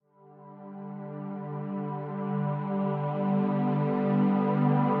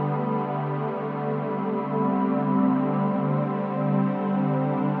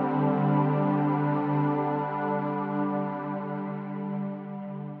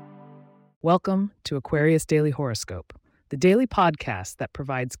Welcome to Aquarius Daily Horoscope, the daily podcast that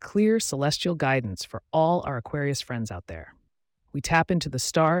provides clear celestial guidance for all our Aquarius friends out there. We tap into the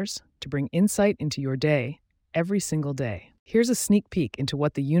stars to bring insight into your day every single day. Here's a sneak peek into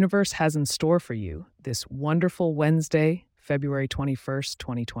what the universe has in store for you this wonderful Wednesday, February 21st,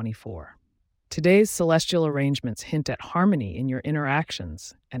 2024. Today's celestial arrangements hint at harmony in your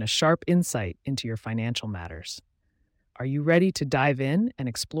interactions and a sharp insight into your financial matters. Are you ready to dive in and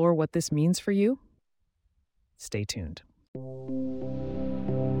explore what this means for you? Stay tuned.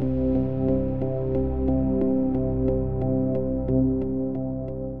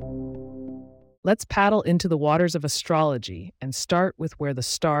 Let's paddle into the waters of astrology and start with where the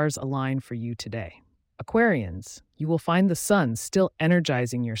stars align for you today. Aquarians, you will find the sun still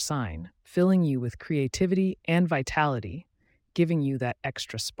energizing your sign, filling you with creativity and vitality, giving you that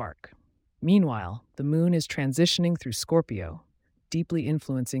extra spark. Meanwhile, the moon is transitioning through Scorpio, deeply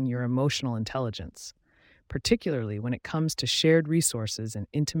influencing your emotional intelligence, particularly when it comes to shared resources and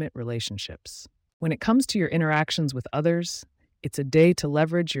intimate relationships. When it comes to your interactions with others, it's a day to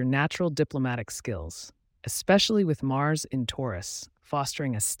leverage your natural diplomatic skills, especially with Mars in Taurus,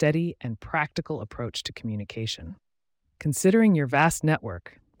 fostering a steady and practical approach to communication. Considering your vast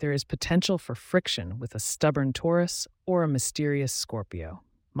network, there is potential for friction with a stubborn Taurus or a mysterious Scorpio.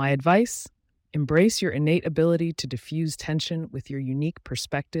 My advice? Embrace your innate ability to diffuse tension with your unique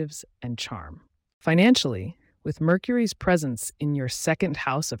perspectives and charm. Financially, with Mercury's presence in your second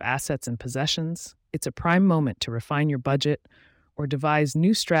house of assets and possessions, it's a prime moment to refine your budget or devise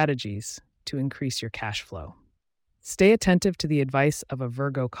new strategies to increase your cash flow. Stay attentive to the advice of a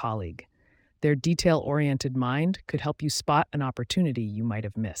Virgo colleague. Their detail-oriented mind could help you spot an opportunity you might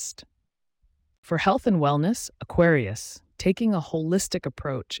have missed. For health and wellness, Aquarius, taking a holistic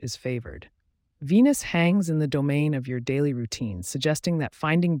approach is favored. Venus hangs in the domain of your daily routine, suggesting that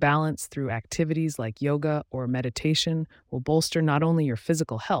finding balance through activities like yoga or meditation will bolster not only your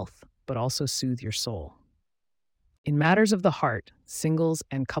physical health, but also soothe your soul. In matters of the heart, singles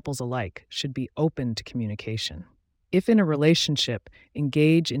and couples alike should be open to communication. If in a relationship,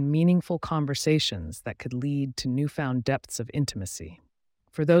 engage in meaningful conversations that could lead to newfound depths of intimacy.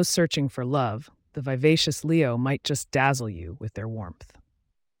 For those searching for love, the vivacious Leo might just dazzle you with their warmth.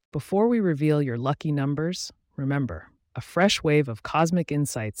 Before we reveal your lucky numbers, remember, a fresh wave of cosmic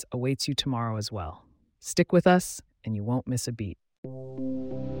insights awaits you tomorrow as well. Stick with us, and you won't miss a beat.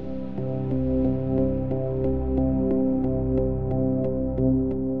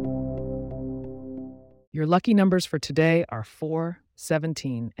 Your lucky numbers for today are 4,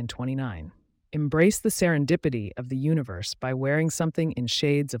 17, and 29. Embrace the serendipity of the universe by wearing something in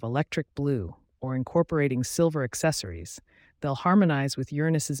shades of electric blue or incorporating silver accessories. They'll harmonize with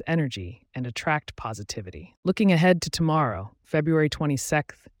Uranus's energy and attract positivity. Looking ahead to tomorrow, February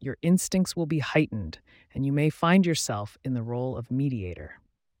 22nd, your instincts will be heightened, and you may find yourself in the role of mediator.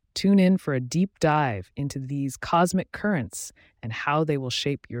 Tune in for a deep dive into these cosmic currents and how they will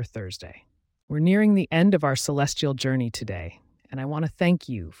shape your Thursday. We're nearing the end of our celestial journey today, and I want to thank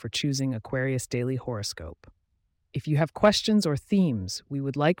you for choosing Aquarius Daily Horoscope. If you have questions or themes we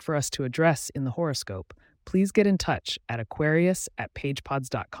would like for us to address in the horoscope, please get in touch at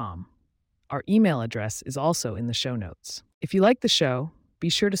aquarius@pagepods.com. Our email address is also in the show notes. If you like the show, be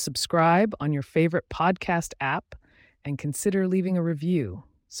sure to subscribe on your favorite podcast app and consider leaving a review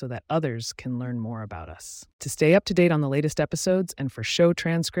so that others can learn more about us. To stay up to date on the latest episodes and for show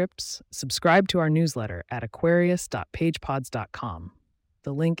transcripts, subscribe to our newsletter at aquarius.pagepods.com.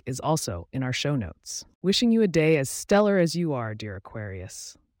 The link is also in our show notes. Wishing you a day as stellar as you are, dear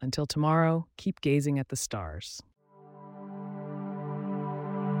Aquarius. Until tomorrow, keep gazing at the stars.